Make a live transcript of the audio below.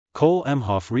Cole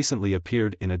Emhoff recently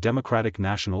appeared in a Democratic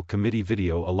National Committee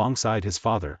video alongside his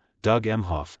father, Doug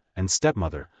Emhoff, and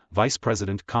stepmother, Vice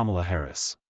President Kamala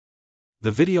Harris.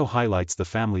 The video highlights the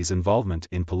family's involvement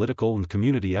in political and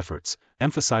community efforts,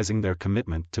 emphasizing their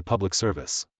commitment to public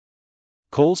service.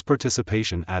 Cole's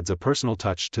participation adds a personal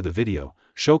touch to the video,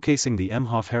 showcasing the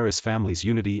Emhoff-Harris family's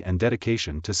unity and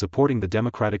dedication to supporting the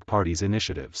Democratic Party's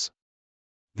initiatives.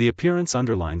 The appearance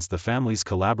underlines the family's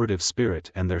collaborative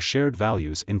spirit and their shared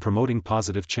values in promoting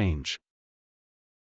positive change.